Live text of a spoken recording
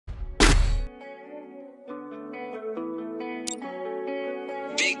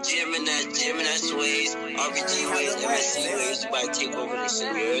Gemini ways, RPG ways, MC ways, about to take over this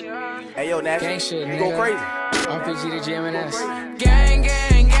shit, you heard? Hey yo, Nash, gang shit, you nigga. go crazy. RPG to GMNS. Gang,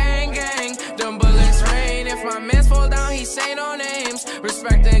 gang, gang, gang. Them bullets rain. If my mans fall down, he say no names.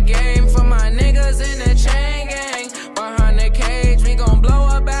 Respect the game for my niggas in the chain gang. Behind the cage, we gon'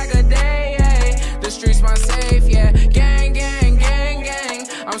 blow a bag a day, yeah. The streets my safe, yeah. Gang, gang, gang, gang.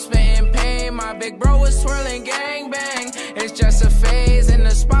 I'm spitting pain, my big bro was swirling gang bang. It's just a phase, in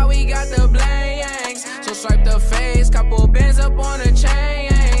the spot we got the blangs. So swipe the face, couple bands up on the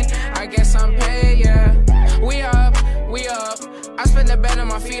chain. I guess I'm paid, yeah. We up, we up. I spend the bed on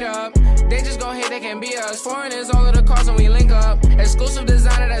my feet up. They just gon' hate, they can't beat us. Foreigners all of the cars and we link up. Exclusive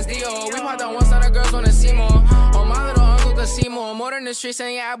designer, that's Dio. We popped on one side, the girls wanna see more. Oh, my little uncle could see more. More than the streets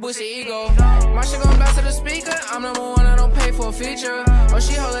and yeah, I boost the ego. My shit gon' bounce to the speaker. I'm number one, I don't pay for a feature. Oh,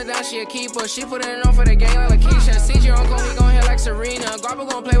 she hold it down, she a keeper. She put it on for the gang like Lakeisha. CG uncle, we gon' hit like Serena. Guapa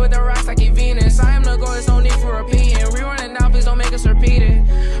gon' play with the rocks like he Venus. I am the goal, there's no need for repeating. We running down, please don't make us repeat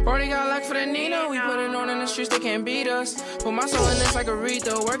it. Brody got luck for the Nina. We put it on in the streets, they can't beat us. Put my soul in this like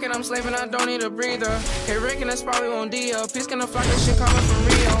Aretha. Working, I'm slaving, I don't need a breather. Hey, Rick in the spot, we won't D-up. Peace gonna flock, this shit coming from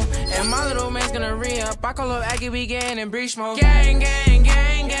Rio. And my little man's gonna re-up. I call up Aggie, we getting in breach mode. Gang, gang,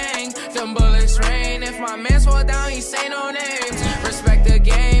 gang, gang. Them bullets rain. If my mans fall down, he say no names. Respect the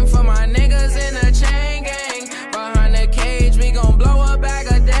game for my niggas in the chain gang. Behind the cage, we gon' blow a bag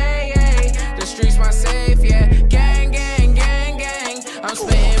a day, yeah. The streets my safe, yeah. Gang, gang, gang, gang. I'm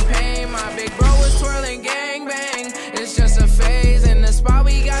spitting pain, my big bro was twirling gang bang. It's just a phase, in the spot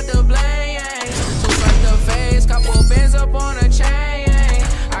we got the blangs. So swipe the face, couple bands up on a chain.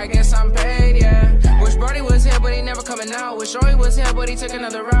 I guess I'm paid, yeah. Wish Brody was here, but he never coming out. Wish Joey was here, but he took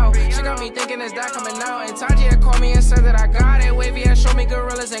another route. She got me thinking, is that coming out? And Taji had called me and said that I got it. Wavy had showed me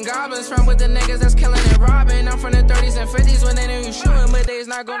gorillas and goblins. From with the niggas that's killing and robbing. I'm from the 30s and 50s when they knew you shooting, but they's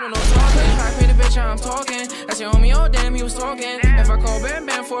not going to no talking. I paid the bitch, I'm talking. That's your homie, oh damn, he was talking. If I call Bam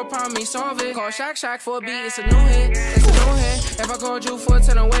Bam for a problem, he solve it. Call Shaq Shaq for a beat, it's a new hit. It's a new hit. If I call Drew for a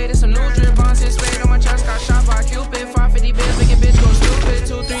 10 away, it's a new drip. Bonds his spade on my chest, got shot by Cupid. 550 bands, make a bitch go stupid.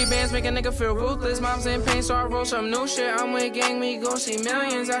 2-3 bands, make a nigga feel ruthless. Mom's in pain, so I roll some new shit. I'm with gang, we go see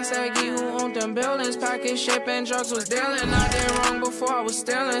millions. I said, Gee, who owned them buildings? Package ship and drugs was dealing. I did wrong before I was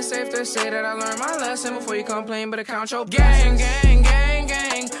stealing. Safe to say that I learned my lesson before you complain, but count your gang, gang, gang,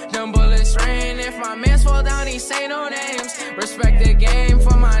 gang. Them bullets rain. If my mans fall down, he say no names. Respect the game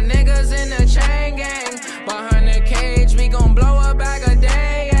for my niggas in the chain gang. Behind the cage, we gon' blow a bag a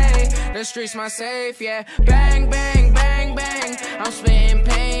day, yeah. The streets my safe, yeah. Bang, bang, bang, bang. I'm spitting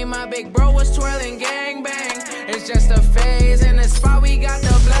pain, my big bro was twirling gang bang. It's just a phase, in the spot we got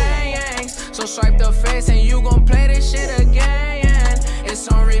the blangs. So swipe the face and you gon' play this shit again. It's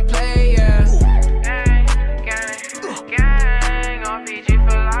on replay, yeah. Gang, gang, gang. RPG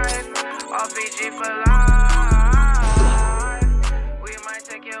for life, RPG for life. We might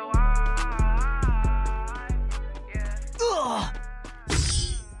take your wife, yeah.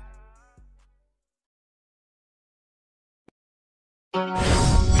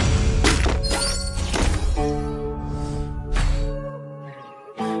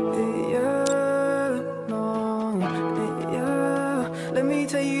 Let me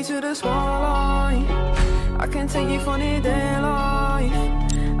take you to the spotlight. I can take you for the day life.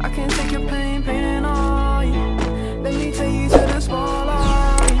 I can take your pain, pain and I. Let me take you to the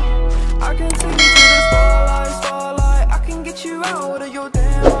spotlight. I can take you to the spotlight, spotlight. I can get you out of your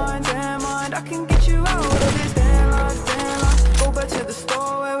damn mind, damn mind. I can get you out of this damn life, damn life. Go back to the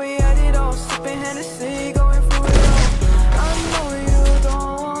store where we had it all, sipping Hennessy, going through it all. I know you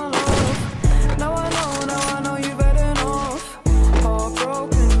don't want love. Now I know you've had enough.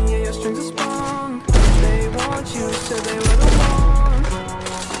 Heartbroken, yeah, your strings are sprung. They want you, so they were the one.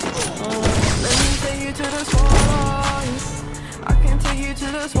 Let me take you to the spotlight. I can take you to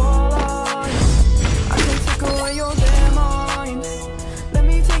the spotlight. I can take away your damn mind. Let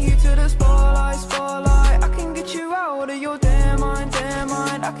me take you to the spotlight, spotlight. I can get you out of your damn mind, damn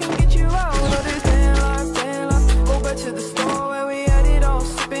mind. I can get you out of this damn life, damn life. Go back to the store where we had it all,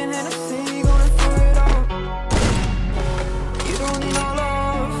 sipping Hennessy, going through it all. You don't need no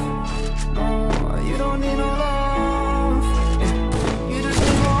love, no, you don't need no love, yeah. You just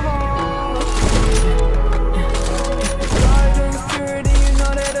need more heart, guidance, purity, you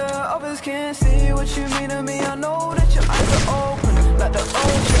know that others can't see what you mean to me. I know that your eyes are open, like the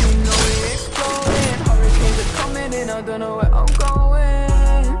ocean, you know we exploding. Hurricanes are coming in, I don't know where I'm going.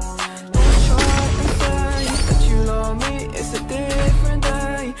 Don't try and say that you love me, it's a different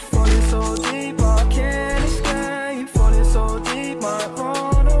day. Falling so deep, I can't escape. Falling so deep, might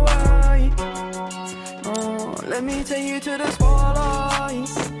run away. Let me take you to the spotlight.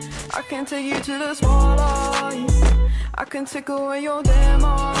 I can take you to the spotlight. I can take away your damn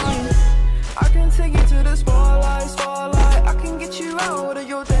mind. I can take you to the spotlight, spotlight. I can get you out of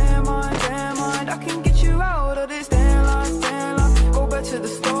your damn mind, damn mind. I can get you out of this damn line, damn line. Go back to the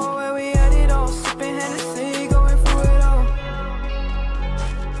store where we had it all, sipping Hennessy, going through it all.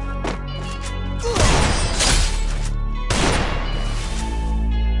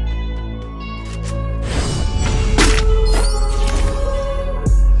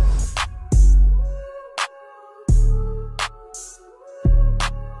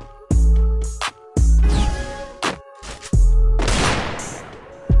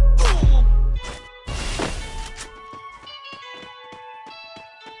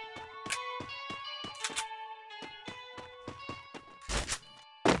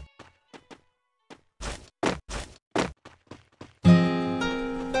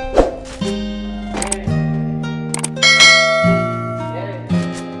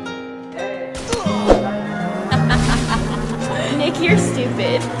 You're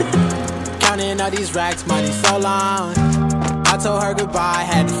stupid. Counting all these racks, money so long. I told her goodbye,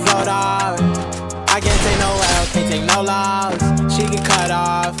 had to float off. I can't take no L, can't take no loss. She get cut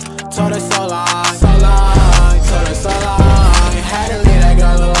off, told her so long, so long, told her so long. Had to leave that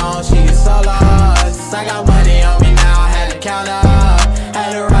girl alone, she get so lost. I got money on me now, had to count up.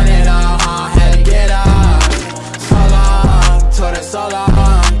 Had to run it up, had to get up. So long, told her so long.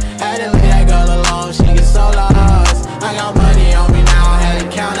 Had to leave that girl alone, she get so lost. I got money on me now, had to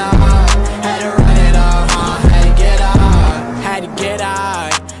count up. Had to run it up, had to get up. Had to get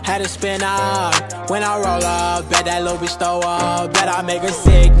out, had to spin up. When I roll up, bet that little bitch throw up. Bet I make her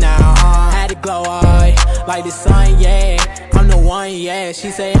sick now, had to glow up like the sun, yeah. I'm the one, yeah.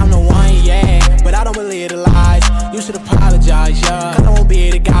 She say I'm the one, yeah. But I don't believe the lies, you should apologize, yeah. I won't be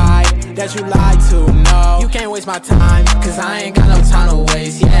the guy that you lied to, no. You can't waste my time, cause I ain't got no time to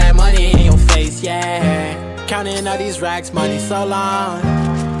waste, yeah. Money in your face, yeah. Counting all these racks, money so long.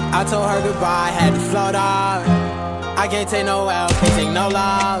 I told her goodbye, had to float off. I can't take no L, can't take no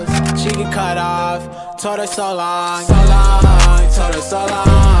loss. She get cut off, told her so long, so long, told her so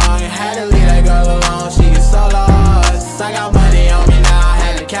long. Had to leave that girl alone, she get so lost. I got money on me now,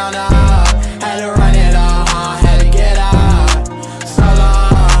 had to count up. Had to run it up, had to get out. So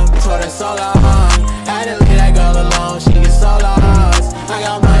long, told her so long. Had to leave that girl alone, she get so lost. I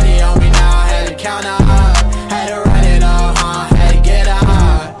got money on me now, had to count up. Had to run it up, had to get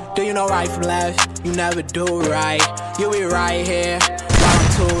out. Do you know right from left? You never do right. You be right here, while I'm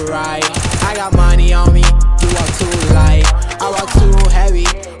too right. I got money on me, you walk too light. I walk too heavy,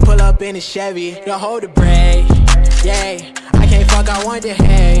 pull up in a Chevy. Don't hold the brake, yeah. I can't fuck, I want the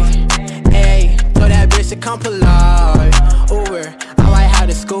hay, hey. Told that bitch to come pull up, Uber. I might have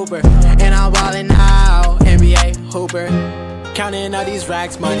the scooper, and I'm ballin' now, NBA hooper. Counting all these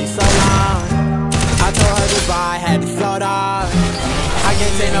racks, money so long. I told her goodbye, had to float off. I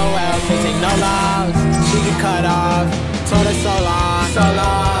can't take no L, can't take no loss. She get cut off, told her so long, so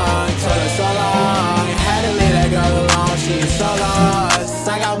long, told her so long. Had to leave that girl alone, she get so lost.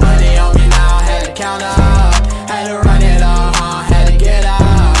 I got money on me now, had to count up. Had to run it up, had to get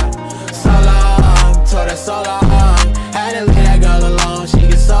out. So long, told her so long. Had to leave that girl alone, she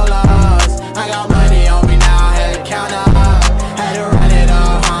get so lost. I got money on me now, had to count up. Had to run it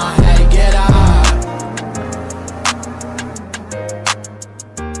up, had to get out.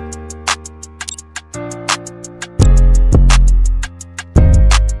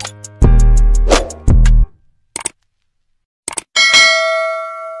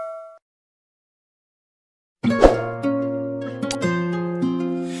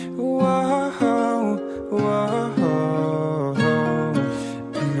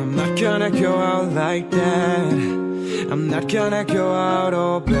 Gonna go out like that. I'm not gonna go out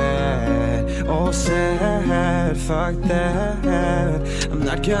all bad, all sad, fuck that. I'm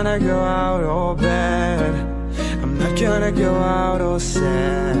not gonna go out all bad. I'm not gonna go out all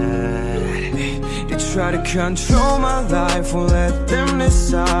sad. They try to control my life, won't let them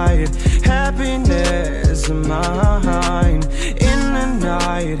decide. Happiness of mine. In the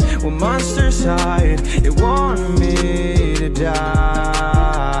night, when monsters hide, they want me to die.